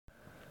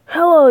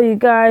Hello, you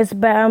guys.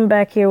 I'm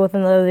back here with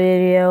another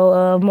video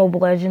of Mobile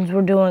Legends.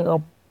 We're doing a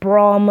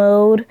brawl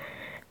mode,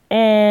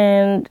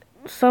 and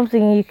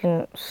something you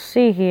can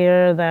see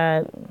here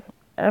that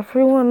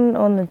everyone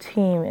on the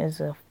team is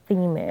a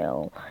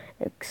female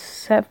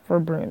except for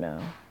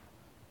Bruno.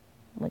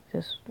 Like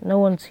this, no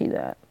one see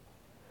that.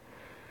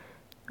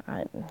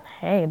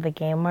 Hey, the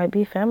game might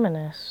be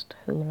feminist.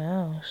 Who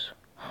knows?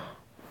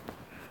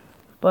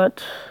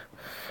 But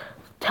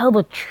tell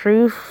the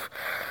truth,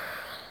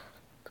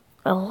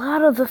 a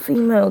lot of the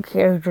female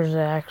characters are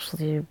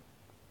actually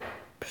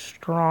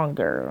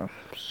stronger.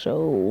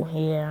 So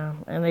yeah,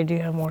 and they do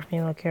have more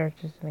female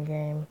characters in the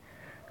game.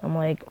 I'm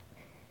like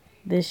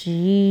this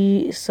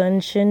Yi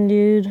Sunshin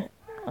dude,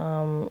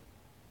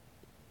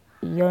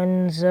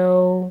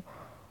 Yunzo,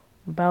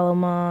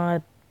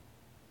 Balamod,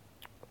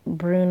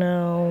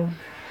 Bruno.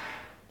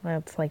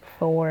 That's like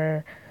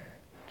four.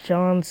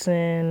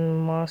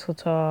 Johnson,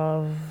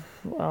 Moskotov,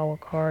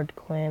 Alucard,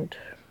 Clint,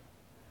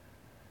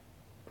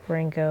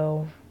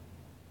 Franco,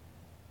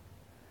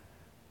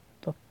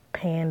 the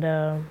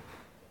Panda.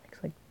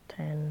 It's like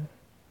 10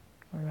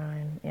 or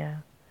 9. Yeah.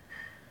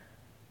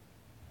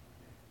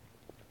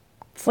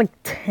 It's like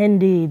 10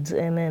 dudes,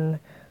 and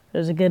then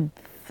there's a good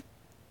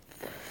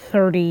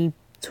 30,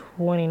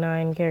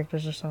 29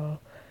 characters or so.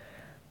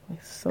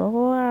 It's a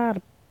lot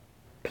of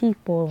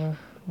people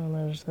when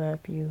there's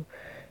that few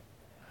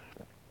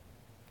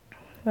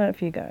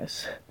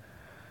guys.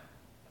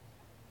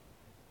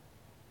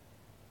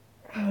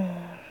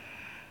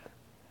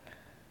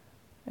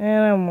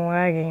 And I'm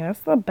lagging. That's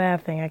the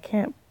bad thing. I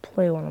can't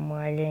play when I'm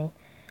lagging.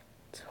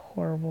 It's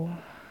horrible.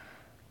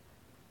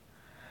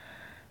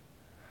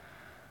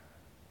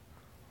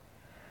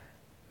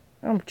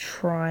 I'm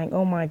trying.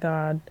 Oh my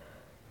god.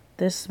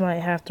 This might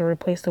have to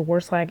replace the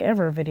worst lag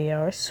ever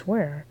video, I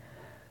swear.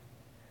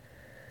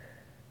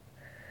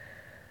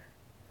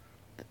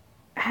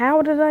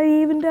 How did I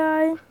even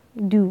die?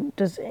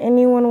 Does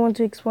anyone want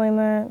to explain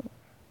that?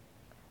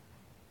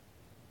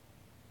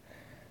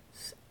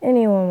 Does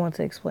anyone want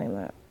to explain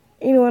that?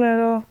 Anyone at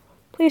all?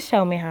 Please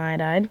tell me how I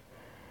died.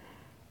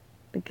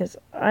 Because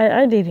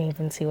I didn't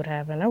even see what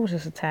happened. I was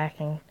just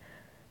attacking.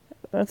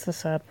 That's the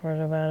sad part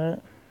about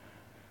it.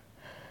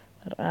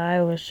 That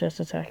I was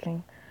just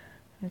attacking.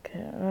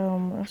 Okay,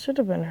 I should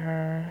have been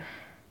her.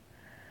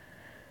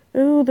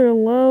 Ooh, they're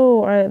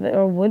low.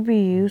 It would be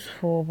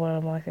useful, but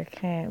I'm like, I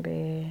can't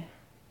be.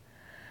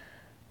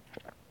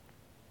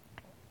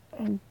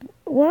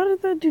 Why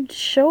did that dude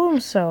show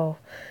himself?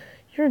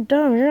 You're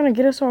dumb. You're gonna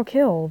get us all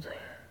killed.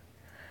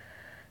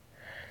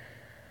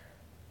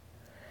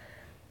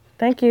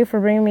 Thank you for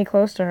bringing me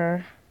close to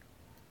her.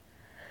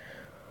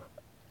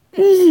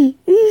 Easy,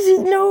 easy,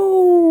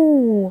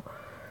 no!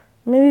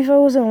 Maybe if I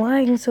wasn't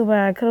lagging so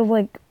bad, I could have,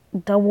 like,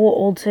 double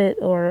ulted,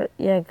 or,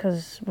 yeah,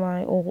 because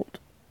my ult.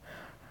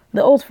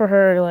 The ult for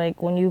her,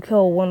 like, when you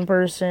kill one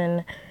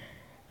person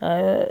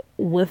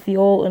with the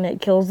ult and it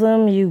kills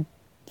them, you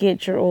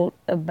get your ult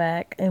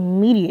back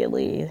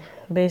immediately.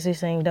 Basically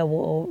saying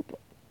double ult.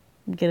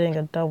 Getting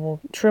a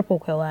triple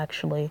kill,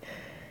 actually.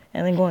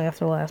 And then going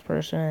after the last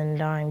person and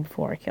dying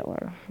before I kill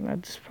her.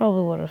 That's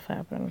probably what would have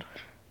happened.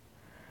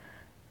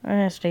 I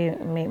have to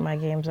make my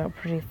games out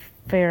pretty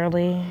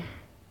fairly.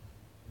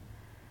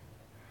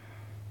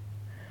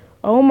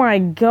 Oh my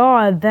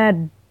god,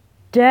 that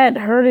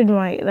hurt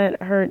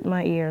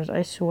my ears,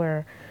 I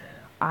swear.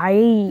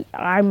 I'm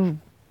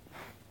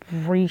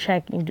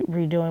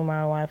redoing my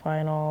Wi-Fi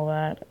and all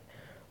that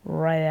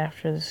right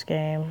after this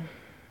game.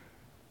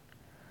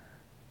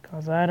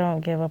 Cause I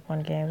don't give up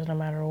on games no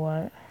matter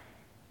what.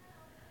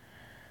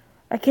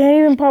 I can't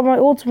even pop my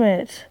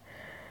ultimate.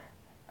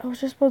 I was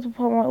just supposed to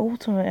pop my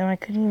ultimate and I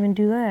couldn't even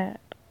do that.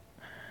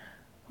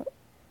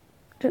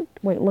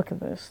 Wait, look at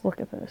this. Look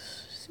at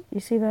this.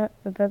 You see that?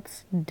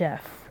 That's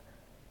death.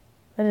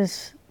 That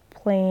is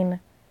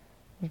plain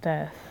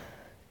death.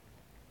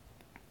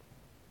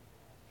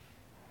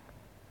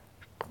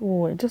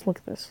 Oh, wait, just look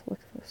at this. Look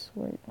at this.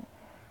 Wait.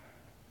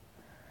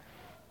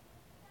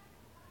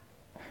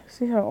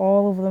 See how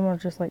all of them are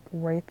just like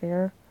right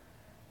there?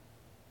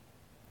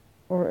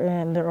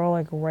 And they're all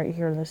like right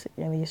here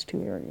in these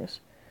two areas.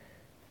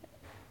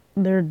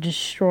 They're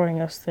destroying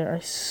us there. I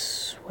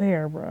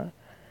swear, bruh.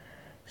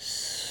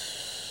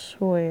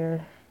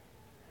 Swear.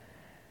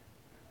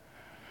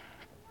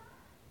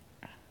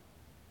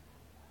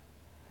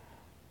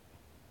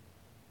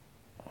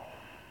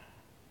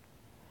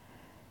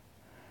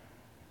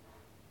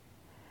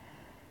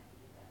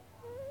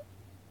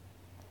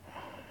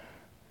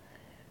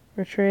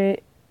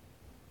 Retreat.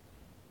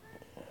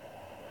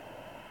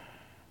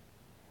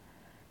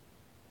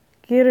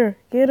 Get her.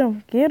 Get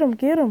him. Get him.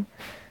 Get him.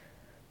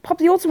 Pop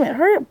the ultimate.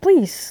 Hurry up,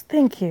 please.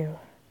 Thank you.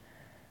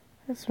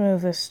 Let's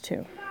move this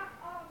too.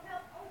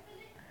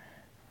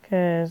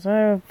 Because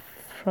I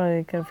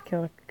probably could have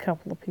killed a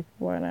couple of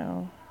people by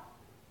now.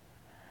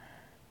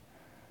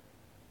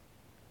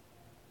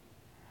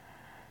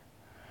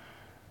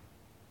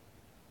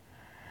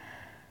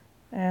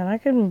 And I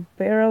can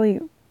barely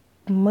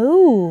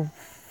move.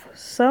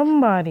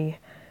 Somebody,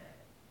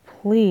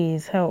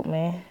 Please help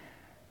me.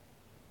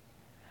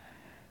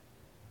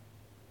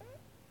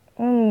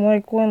 I'm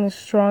like one of the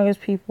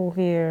strongest people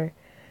here.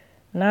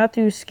 Not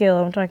through skill,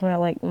 I'm talking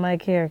about like my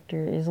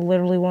character is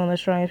literally one of the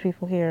strongest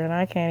people here and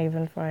I can't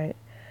even fight.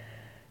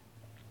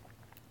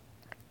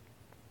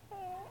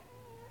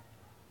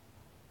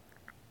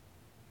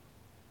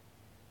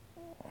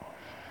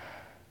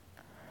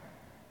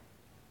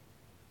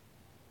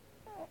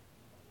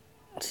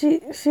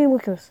 See,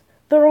 look at this.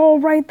 They're all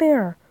right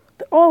there.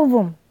 All of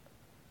them.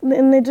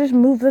 And they just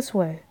move this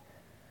way.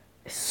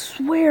 I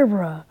swear,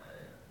 bruh.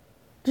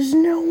 There's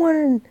no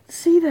one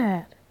see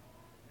that.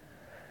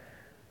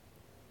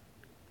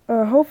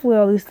 Hopefully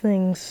all these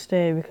things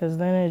stay because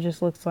then it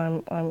just looks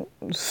like I'm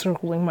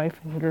circling my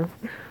finger.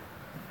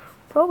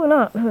 Probably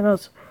not. Who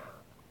knows?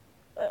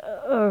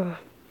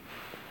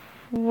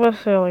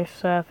 What's the only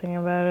sad thing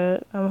about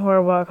it? I'm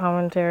horrible at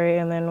commentary,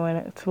 and then when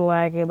it's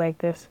laggy like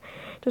this,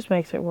 it just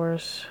makes it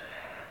worse.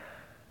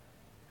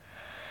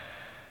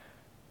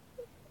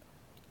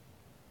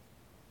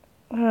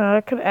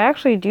 I could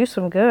actually do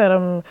some good.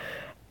 I'm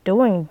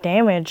doing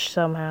damage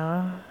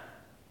somehow.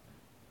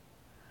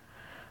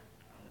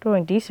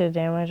 Doing decent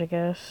damage, I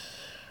guess.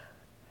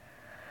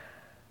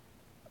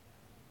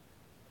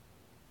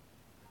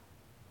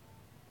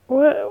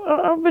 What?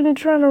 I've been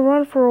trying to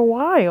run for a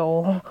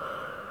while.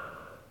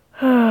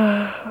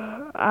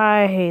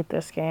 I hate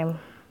this game.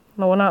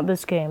 No, not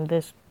this game.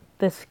 This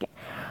game.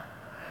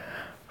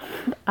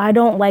 I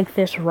don't like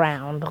this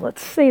round.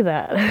 Let's say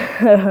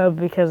that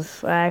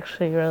because I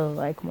actually really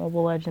like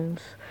Mobile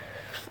Legends.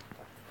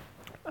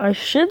 I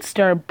should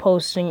start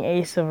posting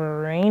Ace of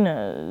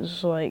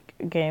Arenas like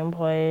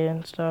gameplay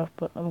and stuff,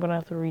 but I'm gonna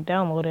have to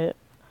re-download it.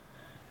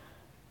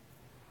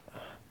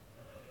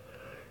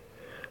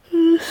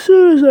 As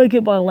soon as I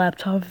get my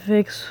laptop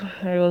fixed,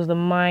 there goes the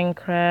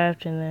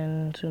Minecraft, and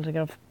then as soon as I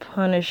get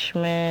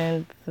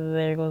Punishment,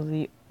 there goes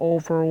the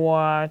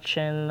Overwatch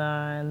and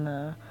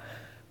the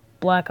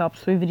Black Ops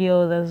 3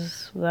 video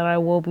that I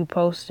will be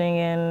posting,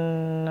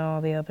 and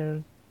all the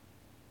other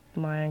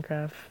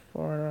Minecraft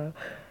or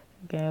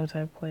games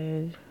I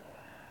played.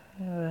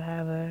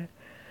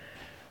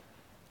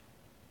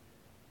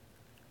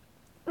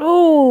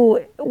 Oh,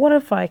 what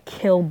if I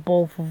kill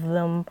both of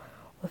them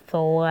with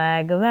the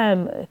lag?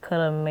 That could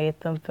have made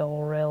them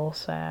feel real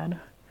sad.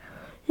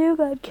 You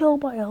got killed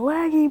by a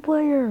laggy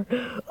player.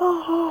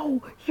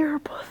 Oh, you're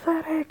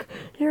pathetic.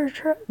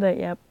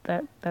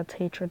 That's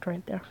hatred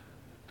right there.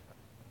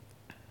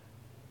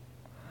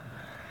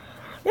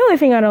 The only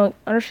thing I don't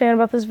understand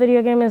about this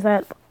video game is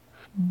that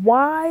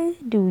why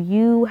do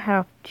you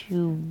have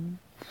to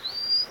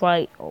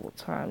fight all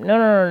the time? No,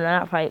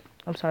 not fight.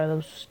 I'm sorry, that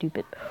was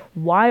stupid.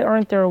 Why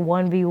aren't there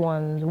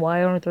 1v1s?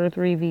 Why aren't there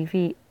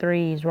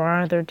 3v3s? Why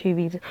aren't there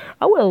 2v2s?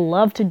 I would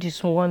love to do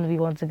some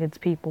 1v1s against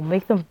people.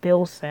 Make them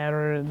feel sad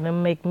or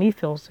them make me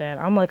feel sad.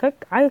 I'm like,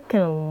 I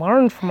can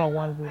learn from a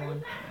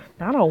 1v1.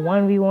 Not a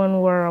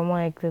 1v1 where I'm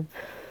like, there's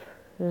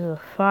a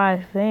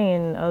 5 thing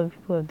and other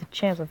people have the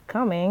chance of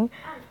coming.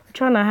 I'm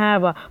trying to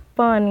have a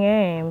fun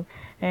game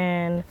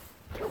and...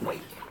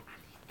 Wait.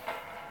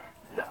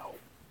 No.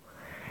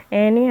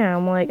 And yeah,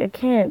 I'm like, I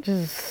can't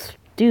just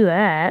do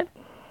that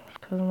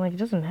because I'm like, it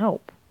doesn't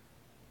help.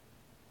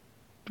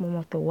 And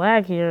with the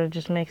lag here, it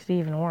just makes it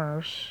even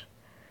worse.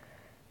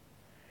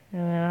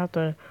 And then I have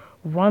to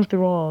run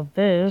through all of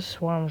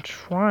this while I'm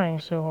trying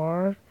so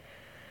hard.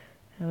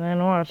 And then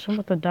watch, I'm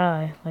about to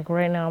die. Like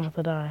right now, I'm about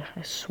to die.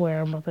 I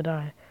swear I'm about to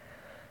die.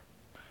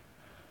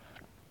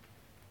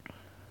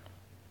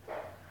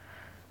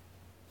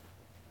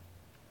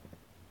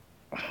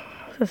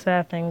 It's a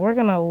sad thing. We're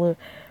gonna lose.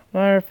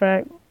 Matter of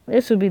fact,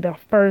 this would be the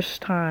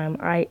first time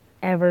I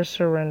ever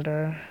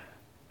surrender.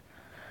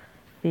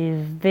 The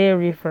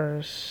very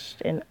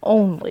first and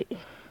only.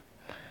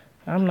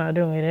 I'm not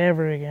doing it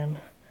ever again.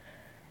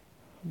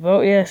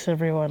 Vote yes,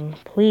 everyone.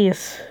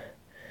 Please.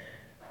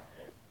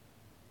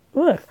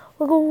 Look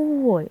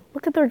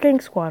at their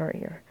gang squad right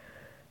here.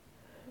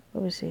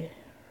 Let me see.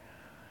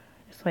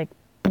 It's like,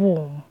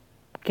 boom,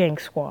 gang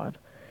squad.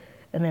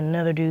 And then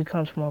another dude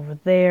comes from over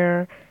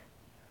there.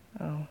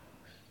 Oh,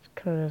 it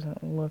kind of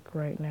doesn't look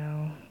right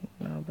now.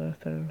 No,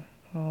 they're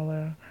all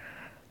there.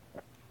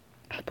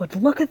 But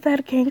look at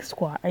that gang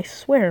squad. I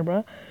swear,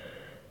 bro.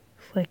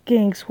 It's like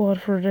gang squad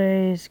for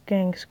days,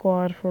 gang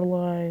squad for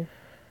life.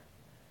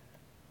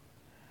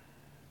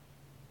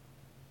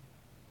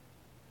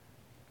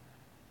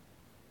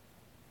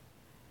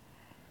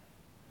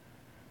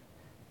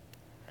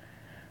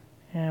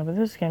 Yeah, but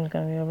this game's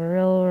gonna be over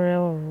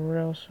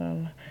real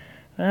soon.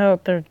 I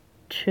hope there are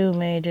 2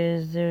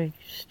 mages. They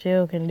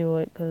still can do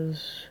it,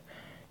 because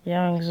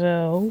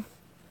Yangzhou.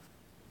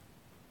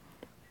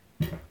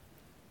 And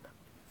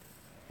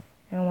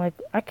I'm like,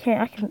 I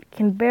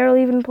can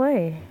barely even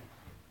play.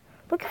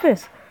 Look at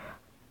this.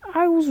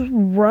 I was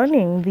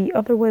running the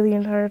other way the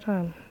entire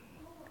time.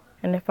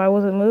 And if I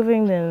wasn't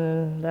moving,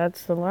 then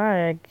that's the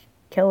lag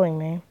killing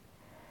me.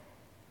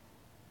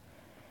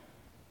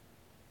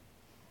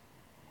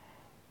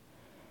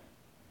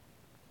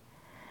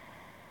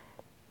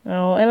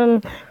 Oh,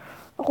 and then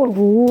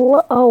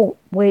Oh,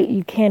 wait,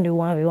 you can do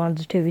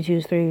 1v1s,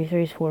 2v2s,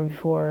 3v3s,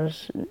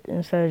 4v4s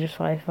instead of just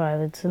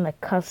 5v5. It's in the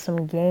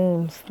custom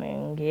games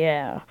thing,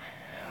 yeah.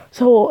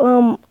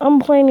 So, I'm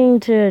planning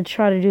to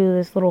try to do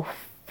this little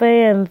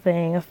fan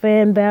thing, a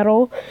fan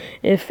battle.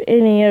 If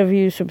any of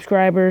you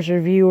subscribers or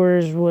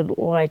viewers would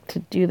like to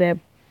do that,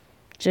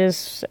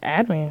 just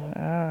add me.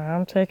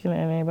 I'm taking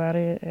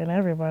anybody and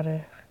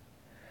everybody.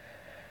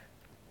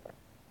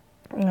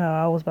 No,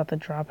 I was about to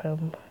drop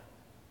him.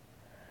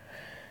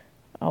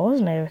 I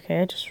wasn't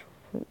AFK, I just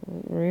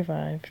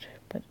revived.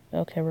 But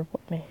okay,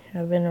 report me.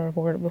 I've been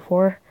reported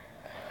before.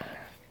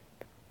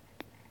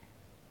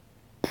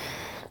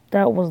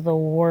 That was the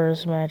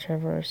worst match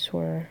ever, I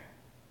swear.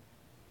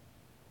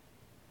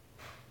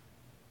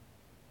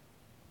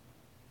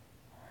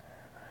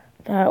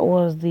 That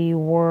was the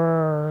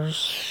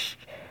worst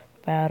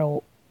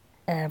battle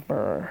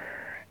ever.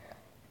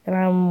 And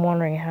I'm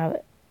wondering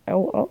how...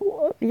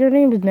 your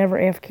name is never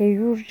AFK,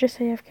 you were just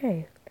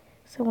AFK.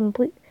 Someone,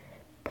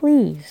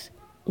 please,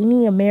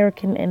 any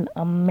American in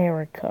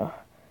America,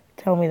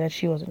 tell me that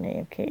she wasn't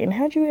AFK. And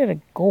how'd you get a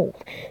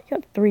gold? You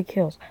got 3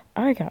 kills.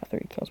 I got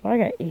 3 kills, but I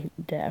got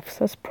 8 deaths.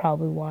 That's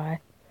probably why.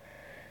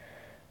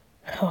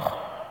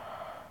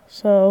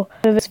 So,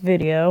 this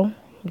video,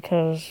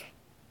 because,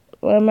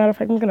 well, as a matter of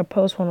fact, I'm going to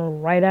post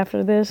one right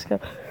after this.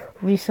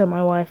 Reset my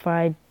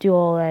Wi-Fi, do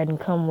all that, and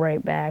come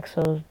right back.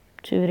 So,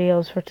 2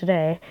 videos for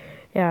today.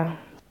 Yeah.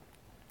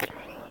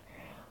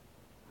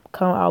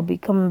 I'll be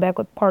coming back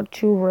with part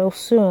 2 real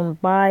soon.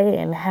 Bye,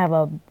 and have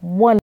a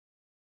wonderful